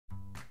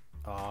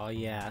Oh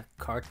yeah,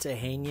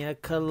 Cartagena,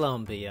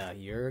 Colombia.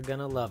 You're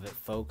gonna love it,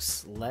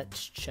 folks.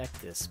 Let's check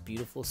this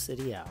beautiful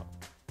city out.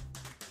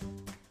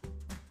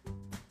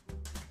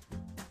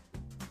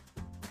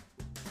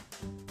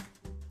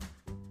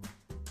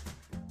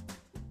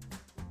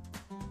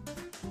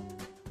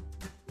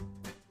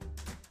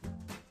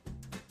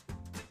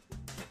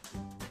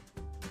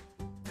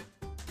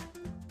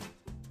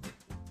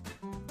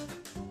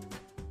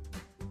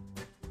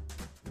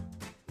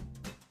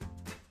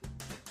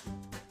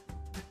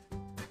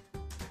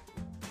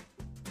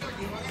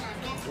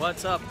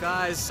 What's up,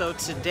 guys? So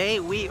today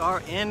we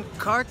are in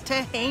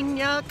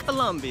Cartagena,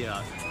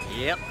 Colombia.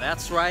 Yep,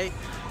 that's right.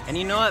 And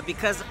you know what?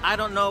 Because I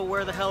don't know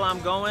where the hell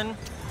I'm going,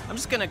 I'm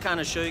just gonna kind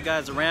of show you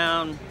guys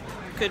around.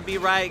 Could be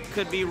right,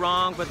 could be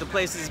wrong, but the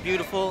place is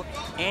beautiful.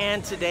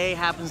 And today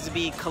happens to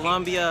be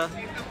Colombia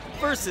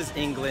versus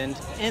England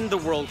in the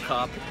World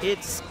Cup.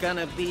 It's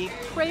gonna be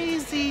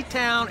crazy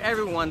town.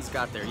 Everyone's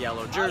got their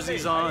yellow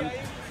jerseys on.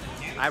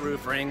 I root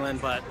for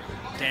England, but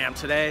damn,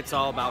 today it's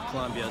all about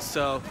Colombia.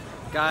 So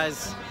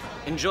guys,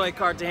 enjoy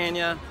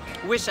Cartagena.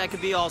 Wish I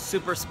could be all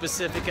super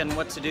specific on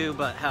what to do,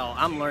 but hell,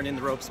 I'm learning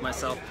the ropes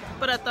myself.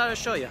 But I thought I'd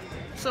show you.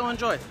 So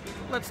enjoy.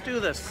 Let's do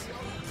this.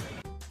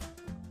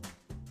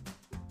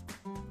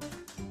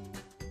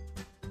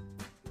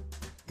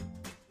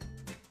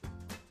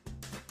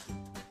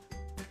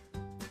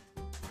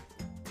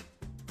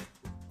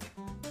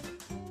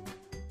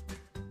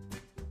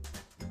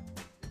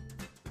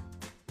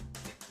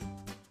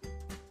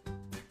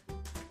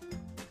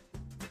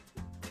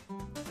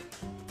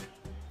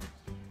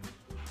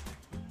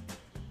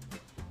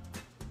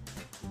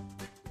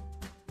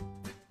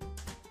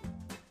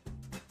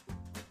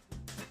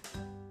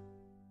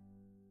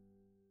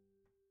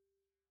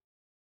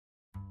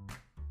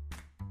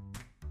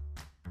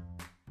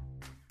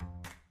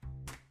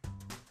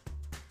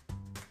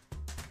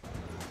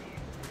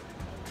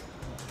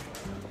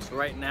 So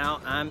right now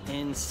I'm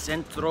in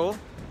Centro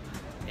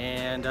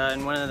and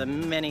in one of the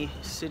many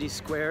city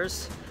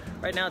squares.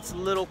 Right now it's a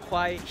little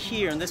quiet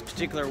here in this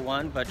particular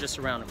one, but just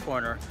around the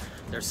corner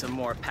there's some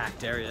more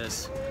packed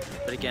areas.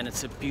 But again,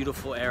 it's a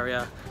beautiful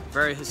area,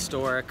 very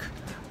historic,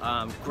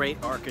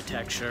 great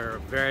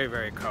architecture, very,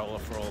 very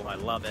colorful. I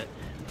love it.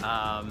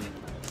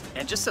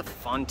 And just a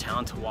fun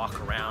town to walk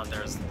around.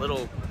 There's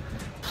little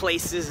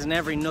places in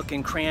every nook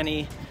and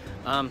cranny.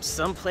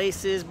 Some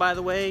places, by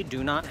the way,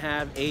 do not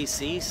have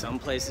AC. Some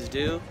places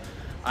do.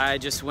 I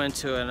just went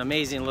to an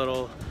amazing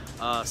little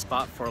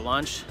spot for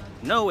lunch.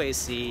 No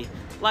AC,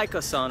 like a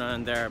sauna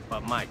in there,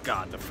 but my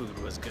God, the food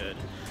was good.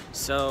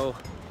 So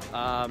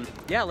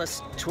yeah,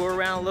 let's tour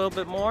around a little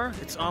bit more.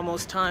 It's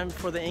almost time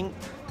for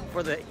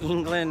the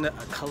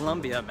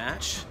England-Colombia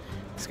match.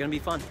 It's gonna be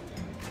fun.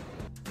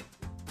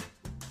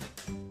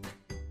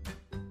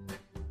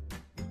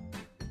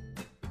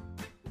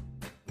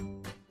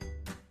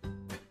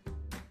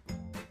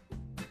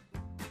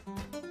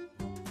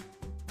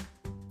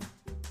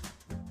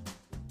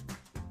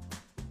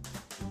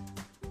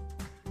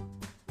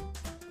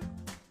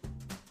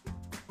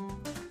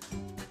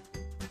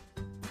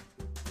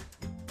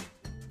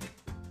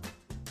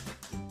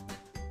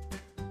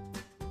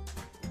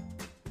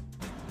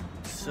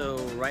 So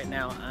right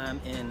now I'm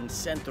in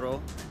Centro,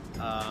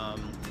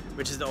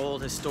 which is the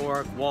old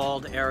historic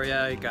walled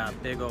area. You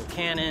got big old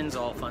cannons,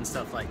 all fun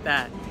stuff like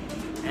that.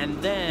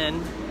 And then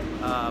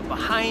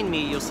behind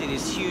me you'll see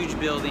these huge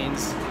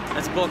buildings.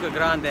 That's Boca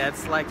Grande.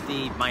 It's like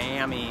the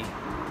Miami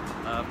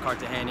of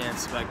Cartagena.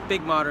 It's like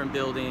big modern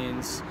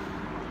buildings,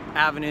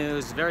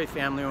 avenues, very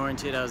family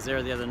oriented. I was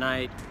there the other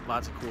night.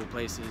 Lots of cool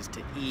places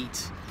to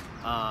eat.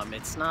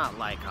 It's not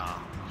like a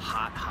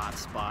hot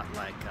spot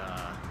like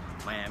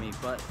Miami,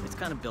 but it's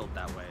kind of built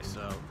that way.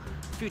 So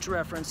future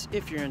reference,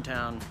 if you're in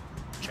town,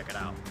 check it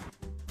out.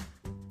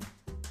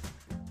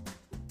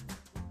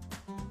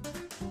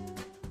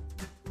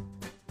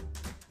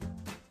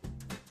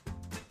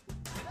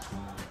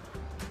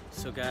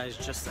 So guys,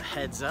 just a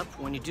heads up,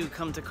 when you do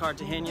come to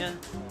Cartagena,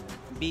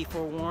 be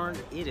forewarned,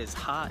 it is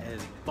hot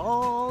as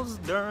balls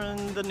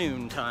during the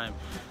noon time.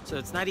 So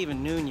it's not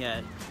even noon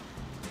yet.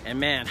 And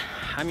man,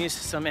 I'm used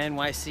to some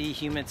NYC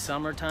humid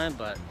summertime,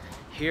 but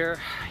here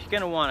you're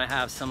gonna want to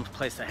have some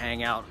place to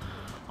hang out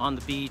on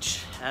the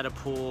beach, at a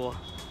pool.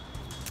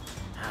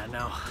 I don't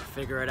know,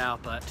 figure it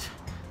out, but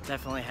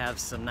definitely have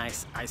some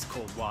nice ice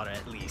cold water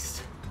at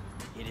least.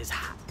 It is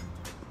hot.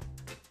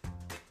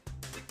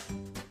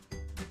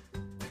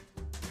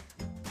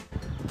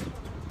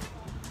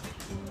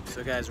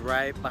 So guys,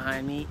 right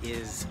behind me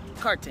is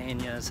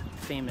Cartagena's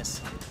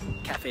famous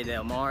Cafe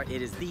del Mar.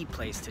 It is the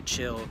place to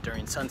chill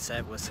during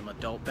sunset with some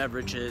adult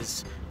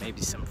beverages,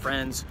 maybe some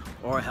friends,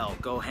 or hell,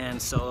 go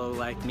hand solo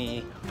like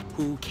me,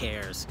 who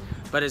cares?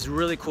 But it's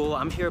really cool.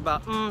 I'm here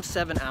about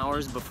 7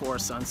 hours before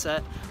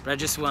sunset, but I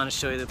just want to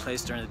show you the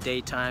place during the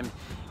daytime.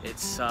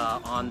 It's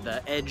on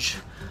the edge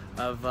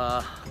of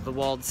the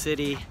walled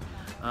city.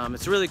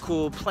 It's really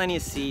cool, plenty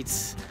of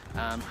seats.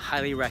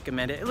 Highly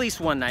recommend it, at least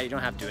one night. You don't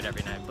have to do it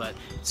every night, but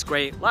it's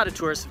great. A lot of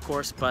tourists, of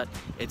course, but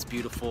it's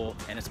beautiful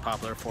and it's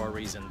popular for a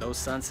reason. Those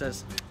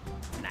sunsets,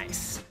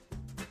 nice.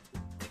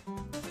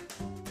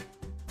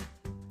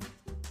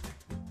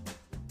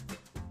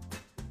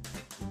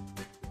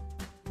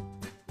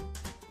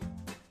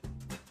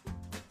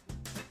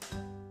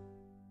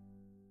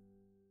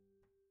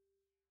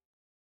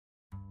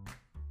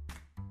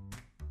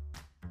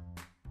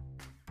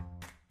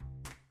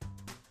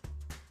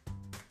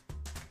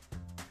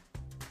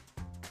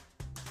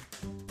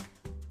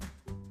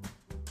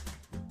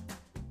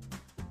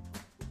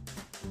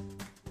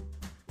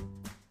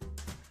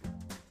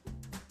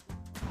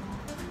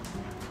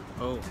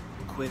 Oh,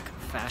 quick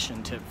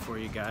fashion tip for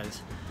you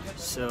guys.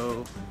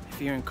 So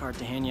if you're in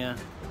Cartagena,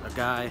 a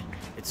guy,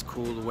 it's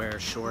cool to wear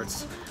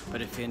shorts,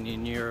 but if you're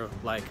near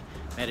like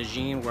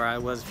Medellin, where I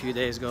was a few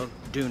days ago,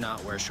 do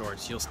not wear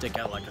shorts. You'll stick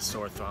out like a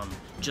sore thumb.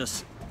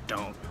 Just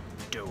don't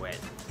do it.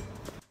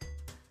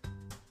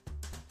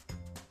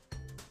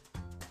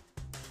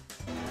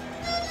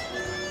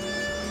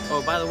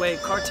 Oh, by the way,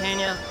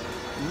 Cartagena,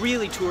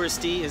 really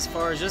touristy as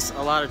far as just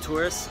a lot of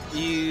tourists.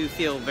 You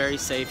feel very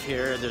safe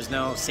here. There's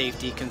no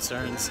safety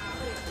concerns.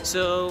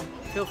 So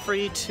feel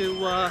free to, you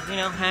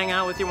know, hang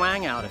out with your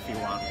wang out if you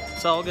want.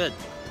 It's all good.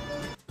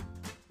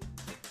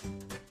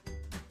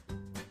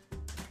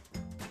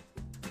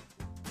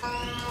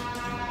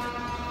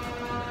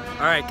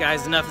 Alright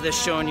guys, enough of this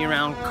showing you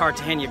around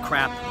Cartagena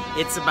crap.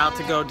 It's about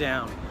to go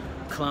down.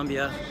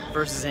 Colombia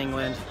versus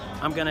England.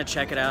 I'm gonna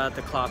check it out at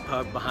the clock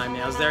pub behind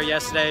me. I was there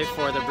yesterday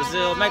for the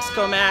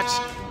Brazil-Mexico match.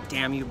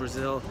 Damn you,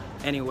 Brazil.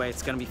 Anyway,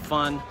 it's gonna be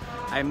fun.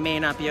 I may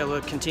not be able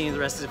to continue the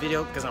rest of the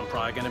video because I'm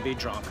probably gonna be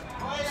drunk.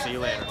 See you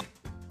later.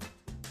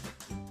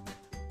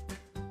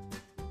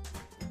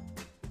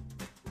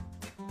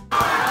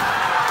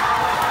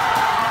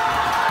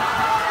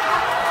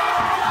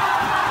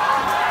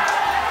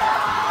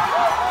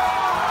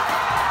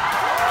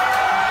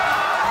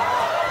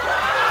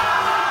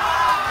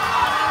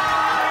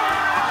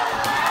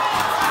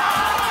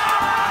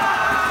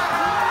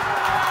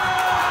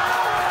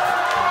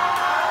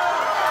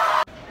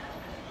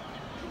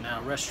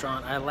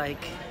 Restaurant I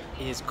like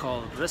is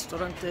called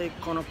Ristorante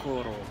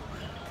Conocoro.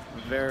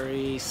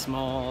 Very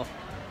small,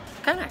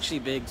 kind of actually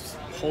big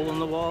hole in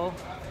the wall.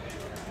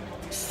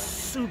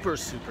 Super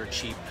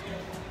cheap,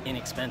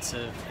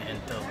 inexpensive, and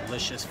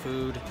delicious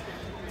food.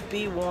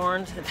 Be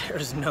warned,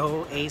 there's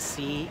no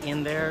AC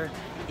in there.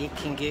 It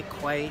can get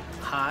quite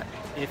hot,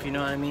 if you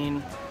know what I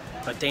mean.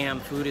 But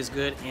damn, food is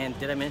good, and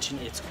did I mention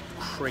it's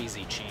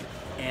crazy cheap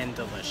and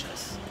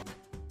delicious.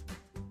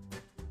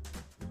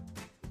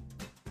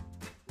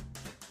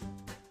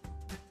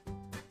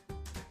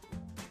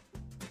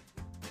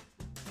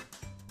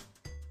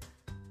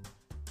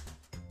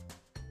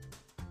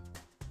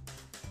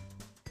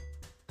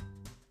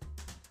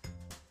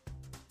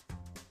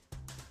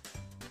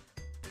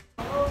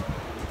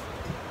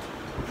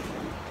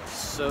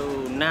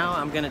 So now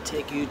I'm gonna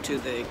take you to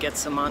the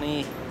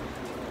Getsemani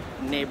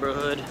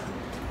neighborhood.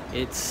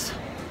 It's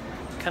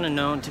kind of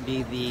known to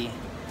be the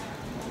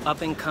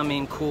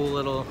up-and-coming cool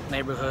little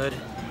neighborhood.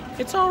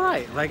 It's all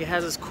right. Like, it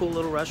has this cool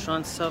little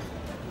restaurant stuff.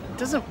 It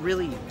doesn't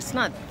really, it's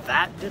not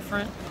that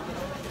different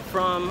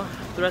from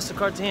the rest of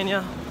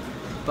Cartagena,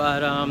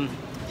 but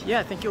yeah,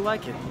 I think you'll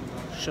like it.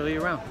 Show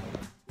you around.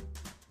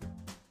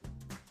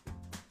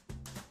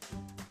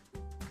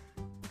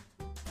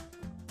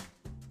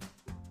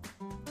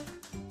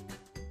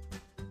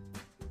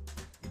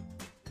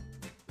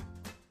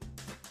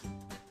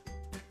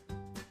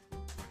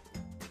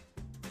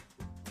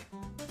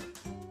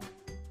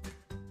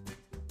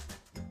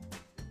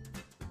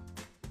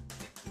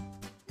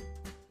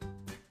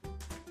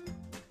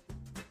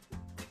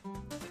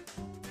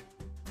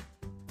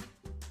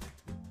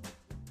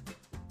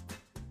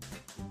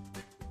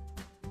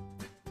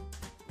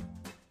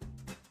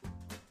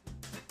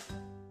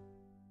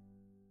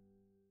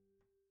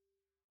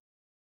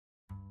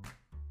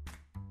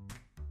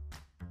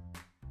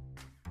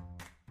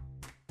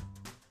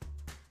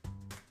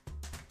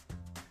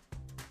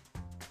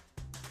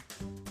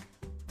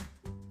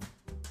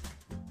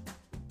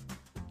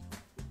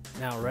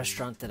 Now, a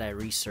restaurant that I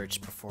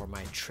researched before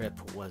my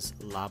trip was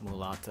La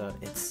Mulata.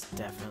 It's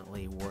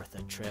definitely worth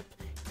a trip,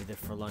 either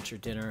for lunch or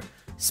dinner.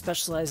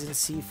 Specialized in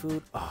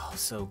seafood, oh,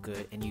 so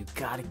good. And you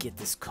gotta get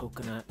this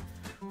coconut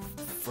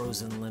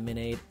frozen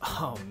lemonade.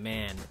 Oh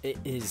man, it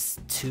is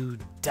to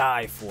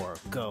die for.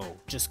 Go,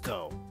 just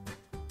go.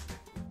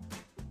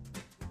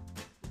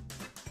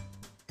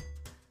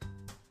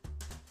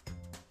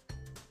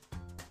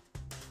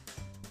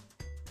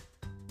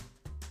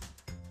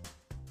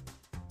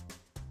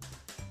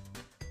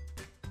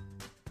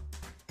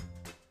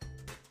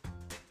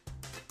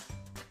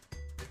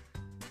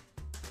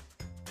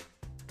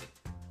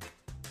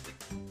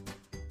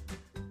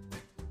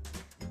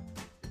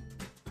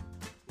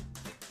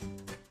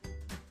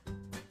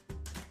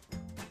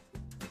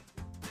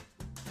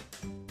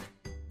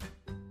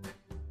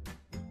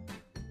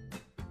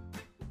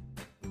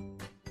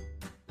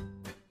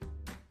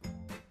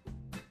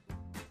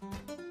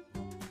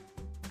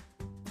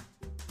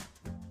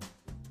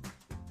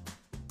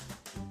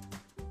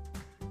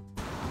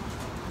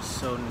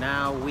 So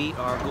now we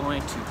are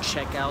going to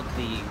check out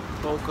the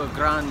Boca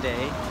Grande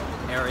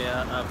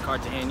area of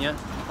Cartagena.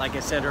 Like I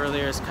said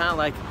earlier, it's kind of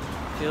like,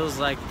 feels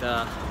like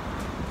the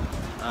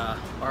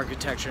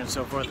architecture and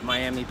so forth,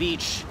 Miami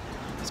Beach.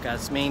 It's got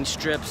its main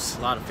strips,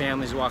 a lot of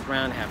families walk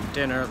around, having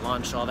dinner,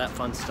 lunch, all that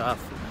fun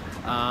stuff.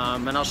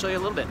 And I'll show you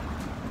a little bit.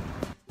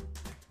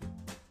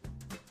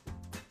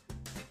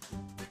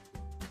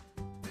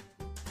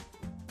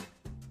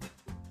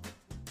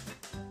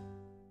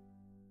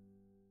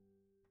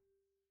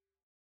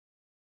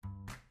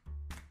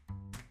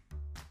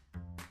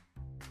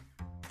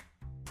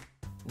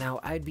 Now,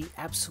 I'd be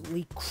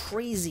absolutely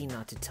crazy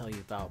not to tell you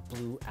about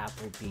Blue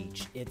Apple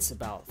Beach. It's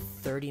about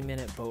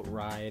 30-minute boat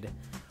ride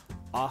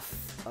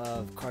off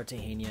of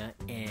Cartagena,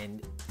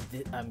 and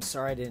I'm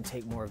sorry I didn't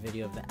take more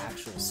video of the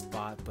actual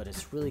spot, but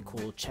it's really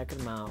cool. Check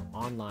them out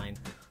online.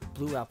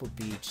 Blue Apple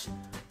Beach.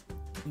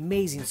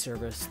 Amazing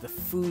service. The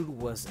food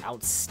was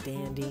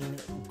outstanding.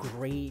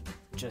 Great.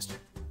 Just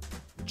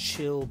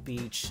chill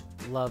beach.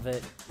 Love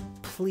it.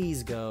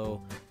 Please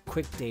go.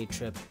 Quick day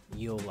trip.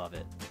 You'll love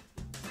it.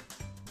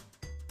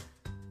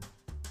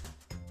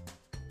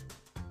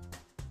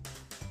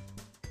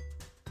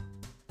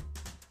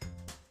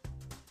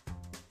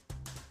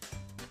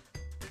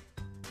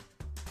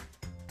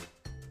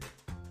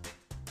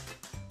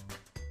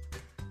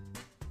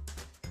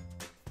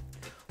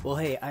 Well,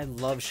 hey, I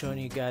love showing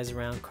you guys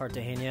around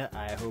Cartagena.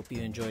 I hope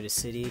you enjoy the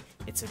city.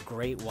 It's a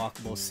great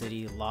walkable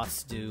city,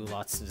 lots to do,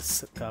 lots to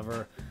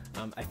discover.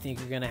 I think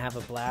you're going to have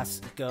a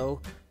blast. Go.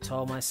 To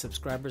all my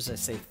subscribers, I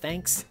say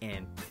thanks,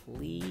 and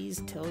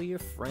please tell your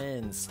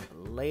friends.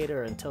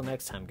 Later. Until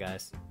next time,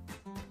 guys.